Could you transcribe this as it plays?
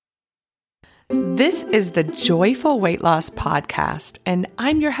This is the Joyful Weight Loss Podcast, and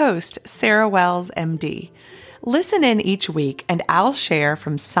I'm your host, Sarah Wells, MD. Listen in each week, and I'll share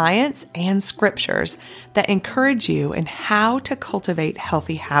from science and scriptures that encourage you in how to cultivate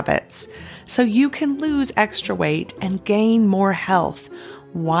healthy habits so you can lose extra weight and gain more health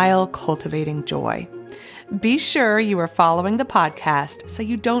while cultivating joy. Be sure you are following the podcast so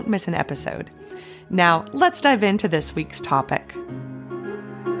you don't miss an episode. Now, let's dive into this week's topic.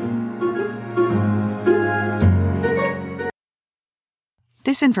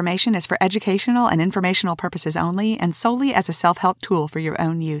 This information is for educational and informational purposes only and solely as a self-help tool for your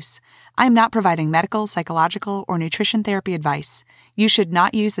own use. I am not providing medical, psychological, or nutrition therapy advice. You should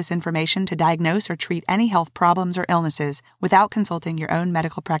not use this information to diagnose or treat any health problems or illnesses without consulting your own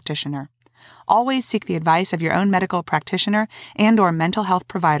medical practitioner. Always seek the advice of your own medical practitioner and/or mental health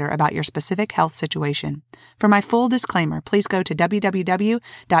provider about your specific health situation. For my full disclaimer, please go to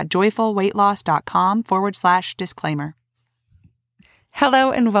www.joyfulweightloss.com/disclaimer.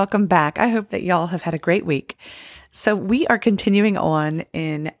 Hello and welcome back. I hope that y'all have had a great week. So we are continuing on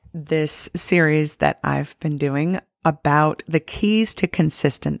in this series that I've been doing about the keys to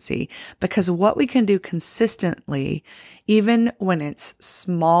consistency, because what we can do consistently, even when it's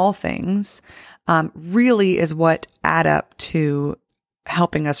small things, really is what add up to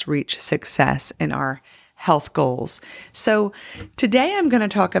helping us reach success in our health goals. So today I'm going to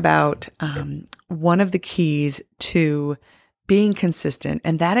talk about one of the keys to being consistent,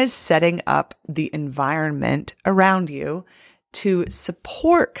 and that is setting up the environment around you to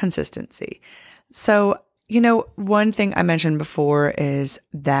support consistency. So, one thing I mentioned before is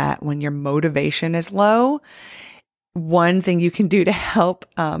that when your motivation is low, one thing you can do to help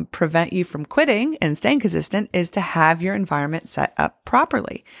prevent you from quitting and staying consistent is to have your environment set up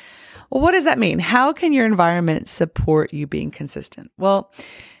properly. Well, what does that mean? How can your environment support you being consistent? Well,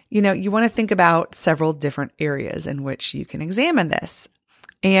 you want to think about several different areas in which you can examine this.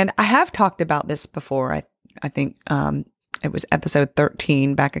 And I have talked about this before. I think it was episode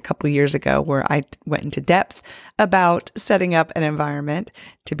 13 back a couple years ago where I went into depth about setting up an environment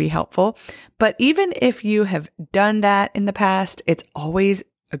to be helpful. But even if you have done that in the past, it's always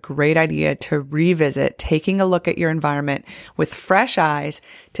a great idea to revisit taking a look at your environment with fresh eyes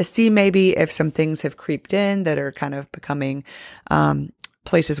to see maybe if some things have creeped in that are kind of becoming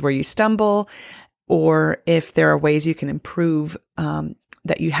places where you stumble, or if there are ways you can improve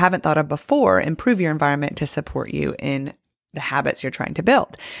that you haven't thought of before, improve your environment to support you in the habits you're trying to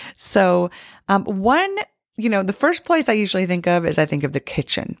build. So the first place I usually think of is I think of the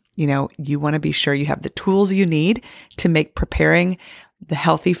kitchen. You want to be sure you have the tools you need to make preparing the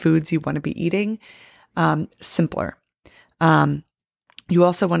healthy foods you want to be eating simpler. You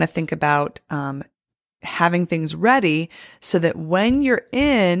also want to think about having things ready so that when you're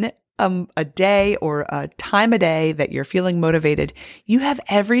in a day or a time of day that you're feeling motivated, you have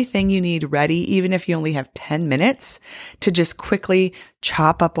everything you need ready, even if you only have 10 minutes to just quickly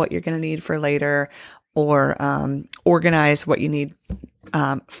chop up what you're going to need for later, or organize what you need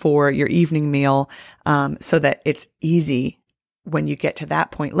for your evening meal, so that it's easy when you get to that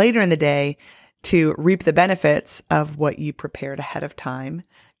point later in the day to reap the benefits of what you prepared ahead of time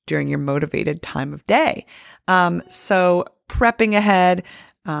during your motivated time of day. So prepping ahead,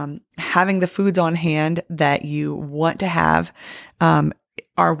 having the foods on hand that you want to have,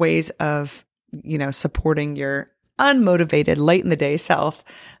 are ways of, supporting your unmotivated late in the day self,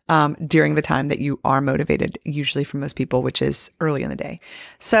 during the time that you are motivated, usually for most people, which is early in the day.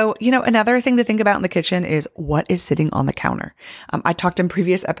 So, another thing to think about in the kitchen is what is sitting on the counter. I talked in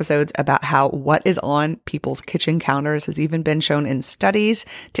previous episodes about how what is on people's kitchen counters has even been shown in studies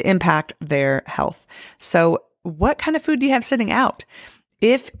to impact their health. So what kind of food do you have sitting out?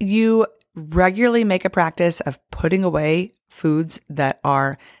 If you regularly make a practice of putting away foods that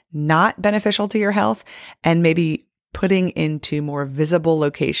are not beneficial to your health and maybe putting into more visible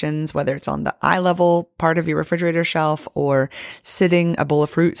locations, whether it's on the eye level part of your refrigerator shelf or a bowl of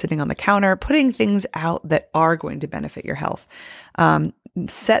fruit sitting on the counter, putting things out that are going to benefit your health.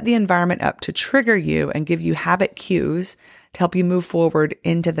 Set the environment up to trigger you and give you habit cues to help you move forward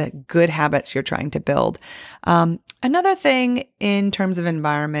into the good habits you're trying to build. Another thing in terms of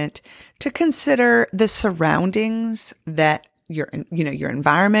environment, to consider the surroundings that your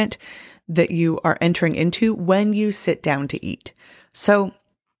environment that you are entering into when you sit down to eat. So,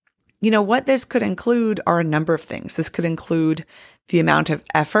 what this could include are a number of things. This could include the amount of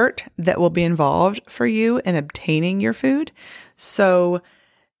effort that will be involved for you in obtaining your food. So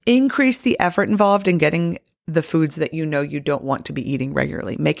increase the effort involved in getting the foods that you don't want to be eating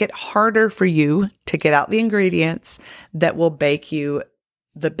regularly. Make it harder for you to get out the ingredients that will bake you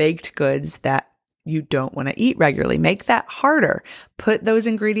the baked goods that you don't want to eat regularly. Make that harder. Put those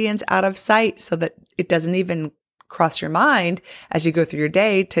ingredients out of sight so that it doesn't even cross your mind as you go through your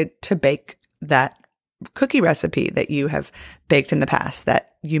day to bake that cookie recipe that you have baked in the past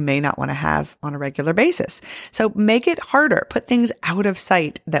that you may not want to have on a regular basis. So make it harder. Put things out of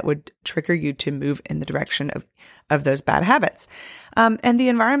sight that would trigger you to move in the direction of those bad habits. And the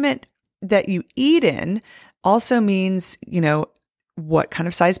environment that you eat in also means, what kind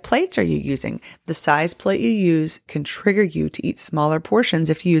of size plates are you using? The size plate you use can trigger you to eat smaller portions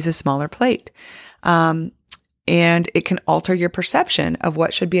if you use a smaller plate. And it can alter your perception of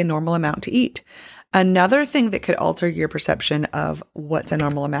what should be a normal amount to eat. Another thing that could alter your perception of what's a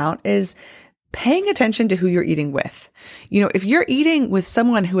normal amount is paying attention to who you're eating with. If you're eating with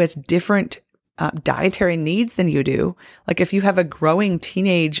someone who has different dietary needs than you do, like if you have a growing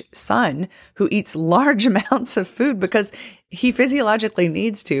teenage son who eats large amounts of food because he physiologically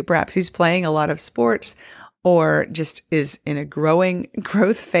needs to, perhaps he's playing a lot of sports or just is in a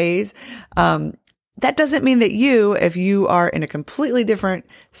growth phase, that doesn't mean that if you are in a completely different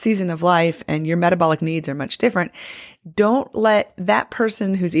season of life and your metabolic needs are much different, don't let that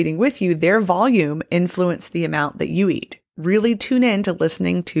person who's eating with you, their volume influence the amount that you eat. Really tune in to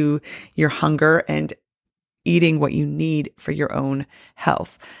listening to your hunger and eating what you need for your own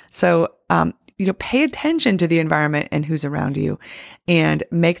health. So, pay attention to the environment and who's around you and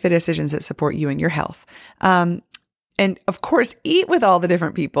make the decisions that support you and your health. And of course, eat with all the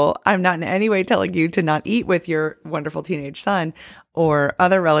different people. I'm not in any way telling you to not eat with your wonderful teenage son or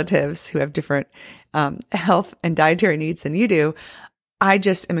other relatives who have different health and dietary needs than you do. I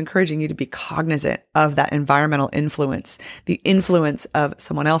just am encouraging you to be cognizant of that environmental influence, the influence of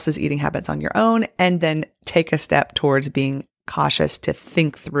someone else's eating habits on your own, and then take a step towards being cautious to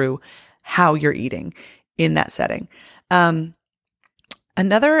think through how you're eating in that setting. Another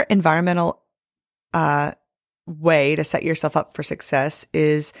environmental way to set yourself up for success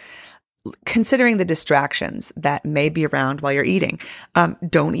is considering the distractions that may be around while you're eating.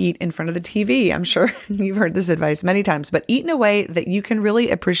 Don't eat in front of the TV. I'm sure you've heard this advice many times, but eat in a way that you can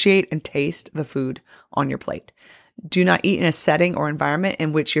really appreciate and taste the food on your plate. Do not eat in a setting or environment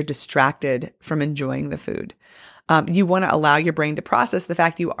in which you're distracted from enjoying the food. You want to allow your brain to process the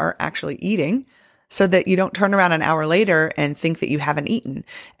fact you are actually eating so that you don't turn around an hour later and think that you haven't eaten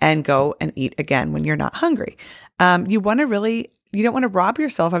and go and eat again when you're not hungry. You don't want to rob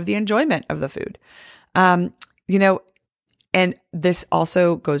yourself of the enjoyment of the food. And this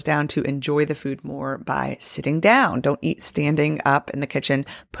also goes down to enjoy the food more by sitting down. Don't eat standing up in the kitchen.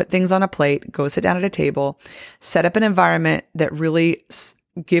 Put things on a plate, go sit down at a table, set up an environment that really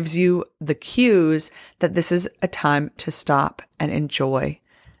gives you the cues that this is a time to stop and enjoy,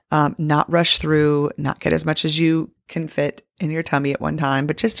 not rush through, not get as much as you can fit in your tummy at one time,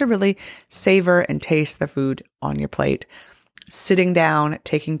 but just to really savor and taste the food on your plate. Sitting down,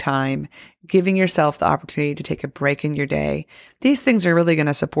 taking time, giving yourself the opportunity to take a break in your day. These things are really going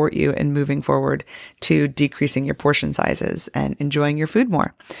to support you in moving forward to decreasing your portion sizes and enjoying your food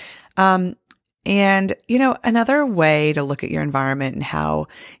more. Another way to look at your environment and how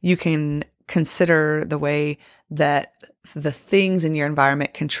you can consider the way that the things in your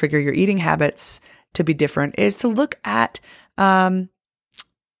environment can trigger your eating habits to be different is to look at the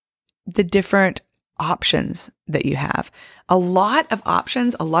different options that you have. A lot of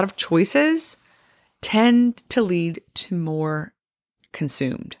options, a lot of choices tend to lead to more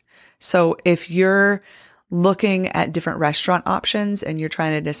consumed. So if you're looking at different restaurant options and you're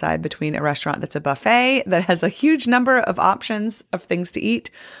trying to decide between a restaurant that's a buffet that has a huge number of options of things to eat,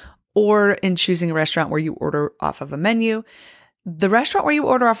 or in choosing a restaurant where you order off of a menu, the restaurant where you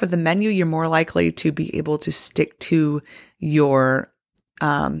order off of the menu, you're more likely to be able to stick to your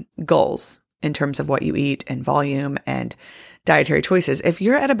goals in terms of what you eat and volume and dietary choices. If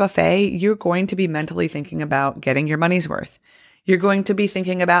you're at a buffet, you're going to be mentally thinking about getting your money's worth. You're going to be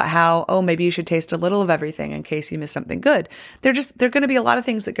thinking about how, maybe you should taste a little of everything in case you miss something good. There are going to be a lot of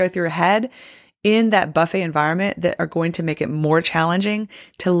things that go through your head in that buffet environment that are going to make it more challenging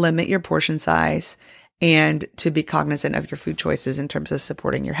to limit your portion size and to be cognizant of your food choices in terms of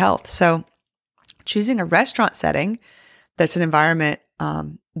supporting your health. So choosing a restaurant setting that's an environment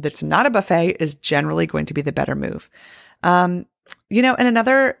that's not a buffet is generally going to be the better move. And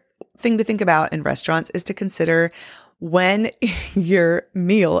another thing to think about in restaurants is to consider when your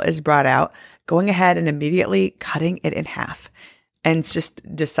meal is brought out, going ahead and immediately cutting it in half and just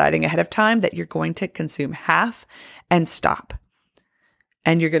deciding ahead of time that you're going to consume half and stop.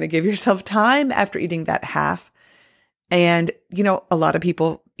 And you're going to give yourself time after eating that half. And, a lot of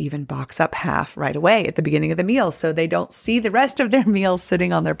people even box up half right away at the beginning of the meal so they don't see the rest of their meal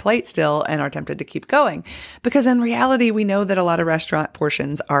sitting on their plate still and are tempted to keep going. Because in reality, we know that a lot of restaurant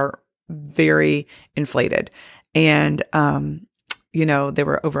portions are very inflated. And, there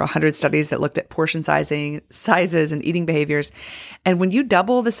were over 100 studies that looked at portion sizes and eating behaviors. And when you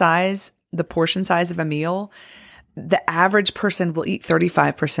double the portion size of a meal, the average person will eat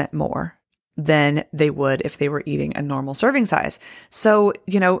 35% more than they would if they were eating a normal serving size. So,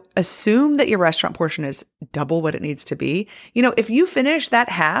 assume that your restaurant portion is double what it needs to be. If you finish that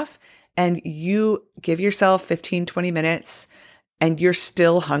half and you give yourself 15, 20 minutes and you're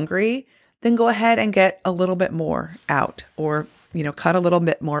still hungry, then go ahead and get a little bit more out or, cut a little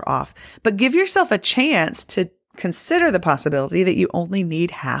bit more off. But give yourself a chance to consider the possibility that you only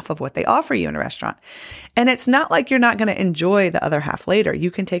need half of what they offer you in a restaurant. And it's not like you're not going to enjoy the other half later.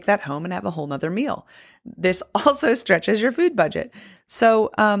 You can take that home and have a whole nother meal. This also stretches your food budget.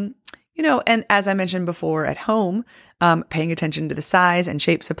 So, and as I mentioned before at home, paying attention to the size and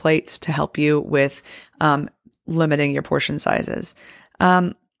shapes of plates to help you with limiting your portion sizes.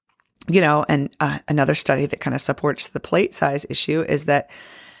 Another study that kind of supports the plate size issue is that,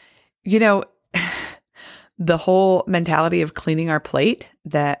 the whole mentality of cleaning our plate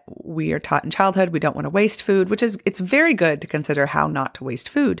that we are taught in childhood, we don't want to waste food, it's very good to consider how not to waste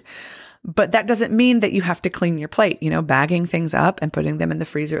food. But that doesn't mean that you have to clean your plate. Bagging things up and putting them in the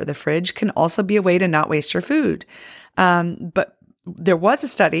freezer or the fridge can also be a way to not waste your food. But there was a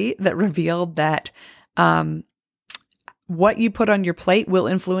study that revealed that, what you put on your plate will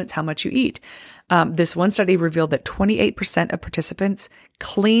influence how much you eat. This one study revealed that 28% of participants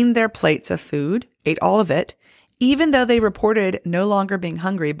cleaned their plates of food, ate all of it, even though they reported no longer being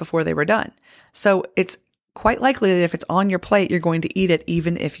hungry before they were done. So it's quite likely that if it's on your plate, you're going to eat it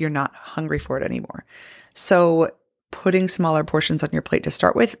even if you're not hungry for it anymore. So putting smaller portions on your plate to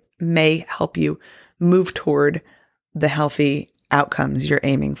start with may help you move toward the healthy outcomes you're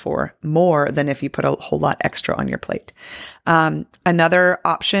aiming for more than if you put a whole lot extra on your plate. Another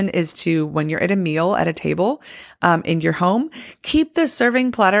option is to, when you're at a meal at a table in your home, keep the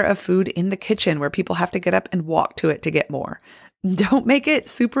serving platter of food in the kitchen where people have to get up and walk to it to get more. Don't make it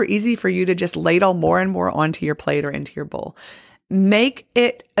super easy for you to just ladle more and more onto your plate or into your bowl. Make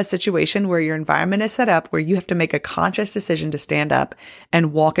it a situation where your environment is set up where you have to make a conscious decision to stand up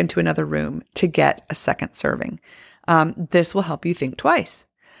and walk into another room to get a second serving. This will help you think twice.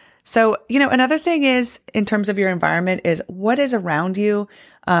 So, another thing is in terms of your environment is what is around you,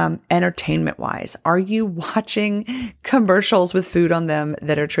 entertainment wise. Are you watching commercials with food on them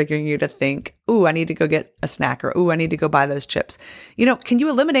that are triggering you to think, ooh, I need to go get a snack, or ooh, I need to go buy those chips? Can you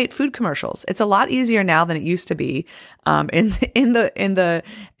eliminate food commercials? It's a lot easier now than it used to be, in the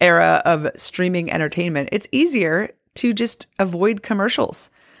era of streaming entertainment. It's easier to just avoid commercials,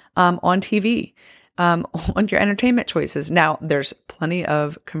 on TV. On your entertainment choices. Now, there's plenty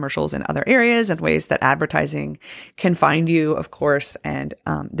of commercials in other areas and ways that advertising can find you, of course. And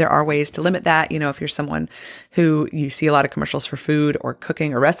there are ways to limit that. If you're someone who you see a lot of commercials for food or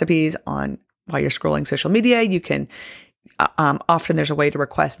cooking or recipes while you're scrolling social media, you can often there's a way to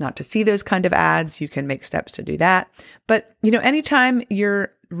request not to see those kind of ads. You can make steps to do that. But, anytime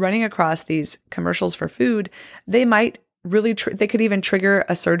you're running across these commercials for food, they might really, they could even trigger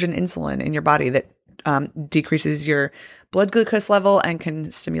a surge in insulin in your body that decreases your blood glucose level and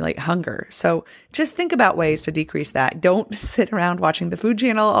can stimulate hunger. So just think about ways to decrease that. Don't sit around watching the Food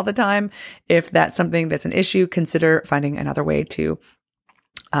Channel all the time. If that's something that's an issue, consider finding another way to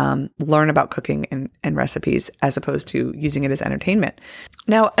learn about cooking and recipes as opposed to using it as entertainment.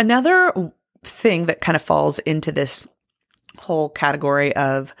 Now, another thing that kind of falls into this whole category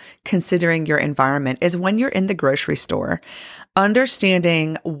of considering your environment is when you're in the grocery store,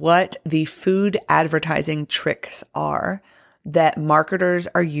 understanding what the food advertising tricks are that marketers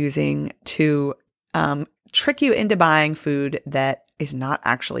are using to trick you into buying food that is not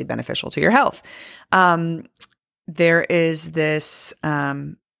actually beneficial to your health. There is this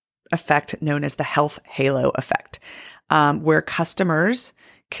effect known as the health halo effect, where customers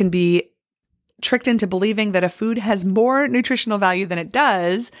can be tricked into believing that a food has more nutritional value than it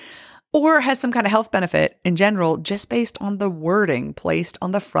does, or has some kind of health benefit in general, just based on the wording placed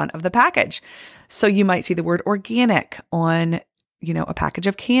on the front of the package. So you might see the word organic on, a package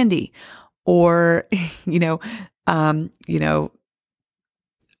of candy, or, you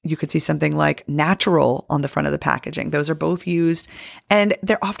could see something like natural on the front of the packaging. Those are both used, and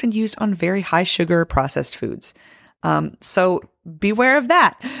they're often used on very high sugar processed foods. So beware of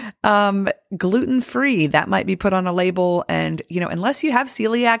that. Gluten-free, that might be put on a label. And, unless you have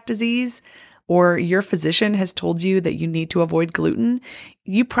celiac disease or your physician has told you that you need to avoid gluten,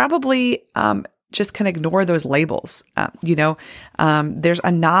 you probably just can ignore those labels. There's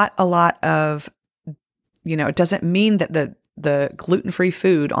not a lot of, it doesn't mean that the gluten-free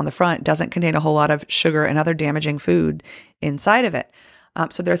food on the front doesn't contain a whole lot of sugar and other damaging food inside of it.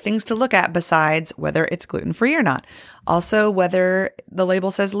 So there are things to look at besides whether it's gluten-free or not. Also, whether the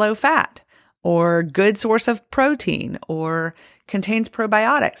label says low fat or good source of protein or contains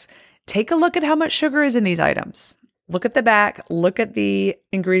probiotics. Take a look at how much sugar is in these items. Look at the back, look at the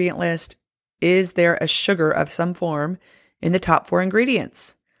ingredient list. Is there a sugar of some form in the top 4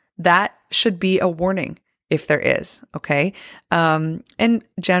 ingredients? That should be a warning if there is, okay? And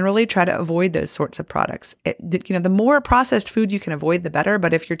generally try to avoid those sorts of products. The more processed food you can avoid, the better.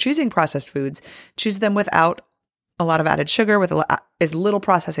 But if you're choosing processed foods, choose them without a lot of added sugar, with as little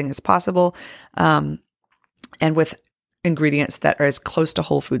processing as possible, and with ingredients that are as close to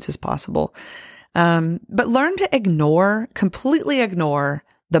whole foods as possible. But learn to completely ignore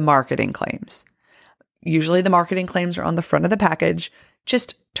the marketing claims. Usually the marketing claims are on the front of the package.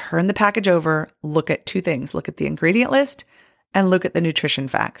 Just turn the package over, look at 2 things. Look at the ingredient list and look at the nutrition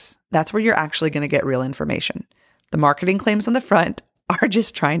facts. That's where you're actually going to get real information. The marketing claims on the front are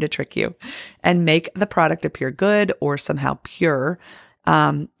just trying to trick you and make the product appear good or somehow pure.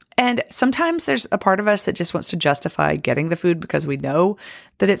 And sometimes there's a part of us that just wants to justify getting the food because we know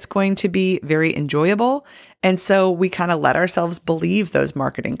that it's going to be very enjoyable. And so we kind of let ourselves believe those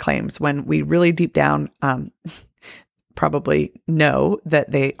marketing claims when we really deep down probably know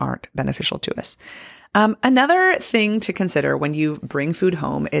that they aren't beneficial to us. Another thing to consider when you bring food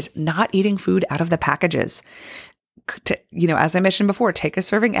home is not eating food out of the packages. As I mentioned before, take a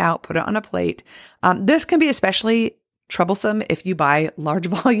serving out, put it on a plate. This can be especially troublesome if you buy large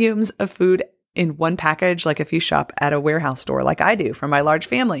volumes of food in one package, like if you shop at a warehouse store like I do for my large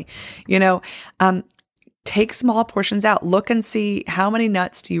family. Take small portions out. Look and see how many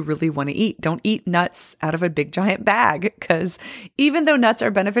nuts do you really want to eat. Don't eat nuts out of a big giant bag, because even though nuts are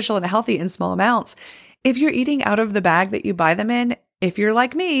beneficial and healthy in small amounts, if you're eating out of the bag that you buy them in, if you're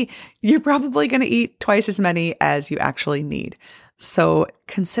like me, you're probably going to eat twice as many as you actually need. So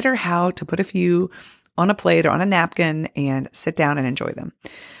consider how to put a few on a plate or on a napkin and sit down and enjoy them.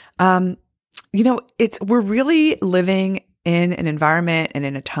 We're really living in an environment and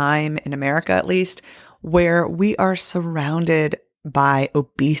in a time, in America at least, where we are surrounded by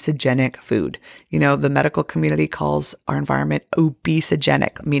obesogenic food. The medical community calls our environment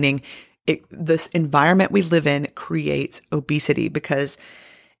obesogenic, meaning this environment we live in creates obesity, because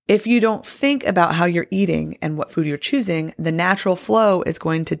if you don't think about how you're eating and what food you're choosing, the natural flow is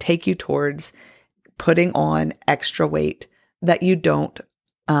going to take you towards putting on extra weight that you don't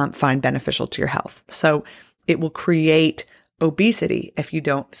find beneficial to your health. So it will create obesity if you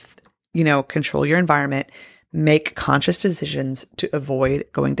don't, control your environment, make conscious decisions to avoid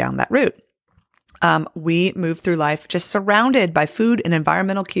going down that route. We move through life just surrounded by food and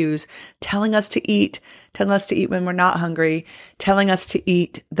environmental cues telling us to eat when we're not hungry, telling us to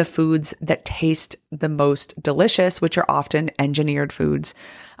eat the foods that taste the most delicious, which are often engineered foods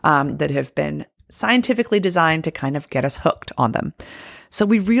that have been scientifically designed to kind of get us hooked on them. So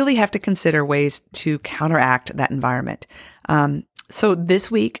we really have to consider ways to counteract that environment. So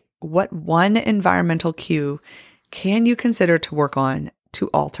this week, what one environmental cue can you consider to work on, to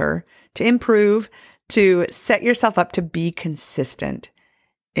alter, to improve, to set yourself up to be consistent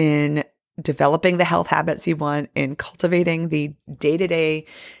in developing the health habits you want, in cultivating the day-to-day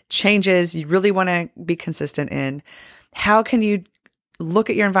changes you really want to be consistent in? How can you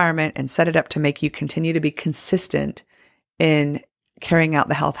look at your environment and set it up to make you continue to be consistent in carrying out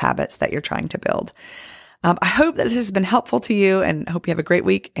the health habits that you're trying to build? I hope that this has been helpful to you, and hope you have a great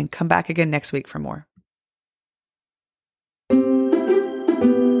week, and come back again next week for more.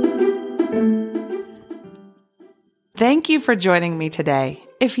 Thank you for joining me today.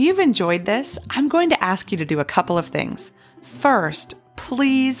 If you've enjoyed this, I'm going to ask you to do a couple of things. First,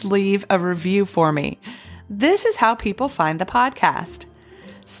 please leave a review for me. This is how people find the podcast.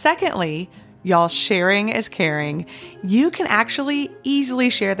 Secondly, y'all, sharing is caring. You can actually easily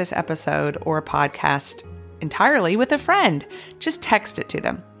share this episode or podcast entirely with a friend. Just text it to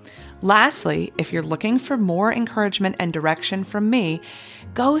them. Lastly, if you're looking for more encouragement and direction from me,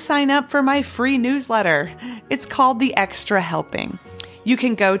 go sign up for my free newsletter. It's called The Extra Helping. You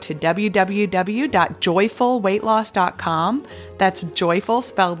can go to www.joyfulweightloss.com. That's joyful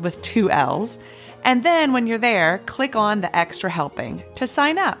spelled with 2 L's. And then when you're there, click on The Extra Helping to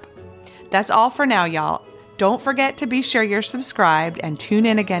sign up. That's all for now, y'all. Don't forget to be sure you're subscribed and tune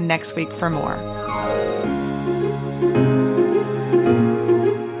in again next week for more.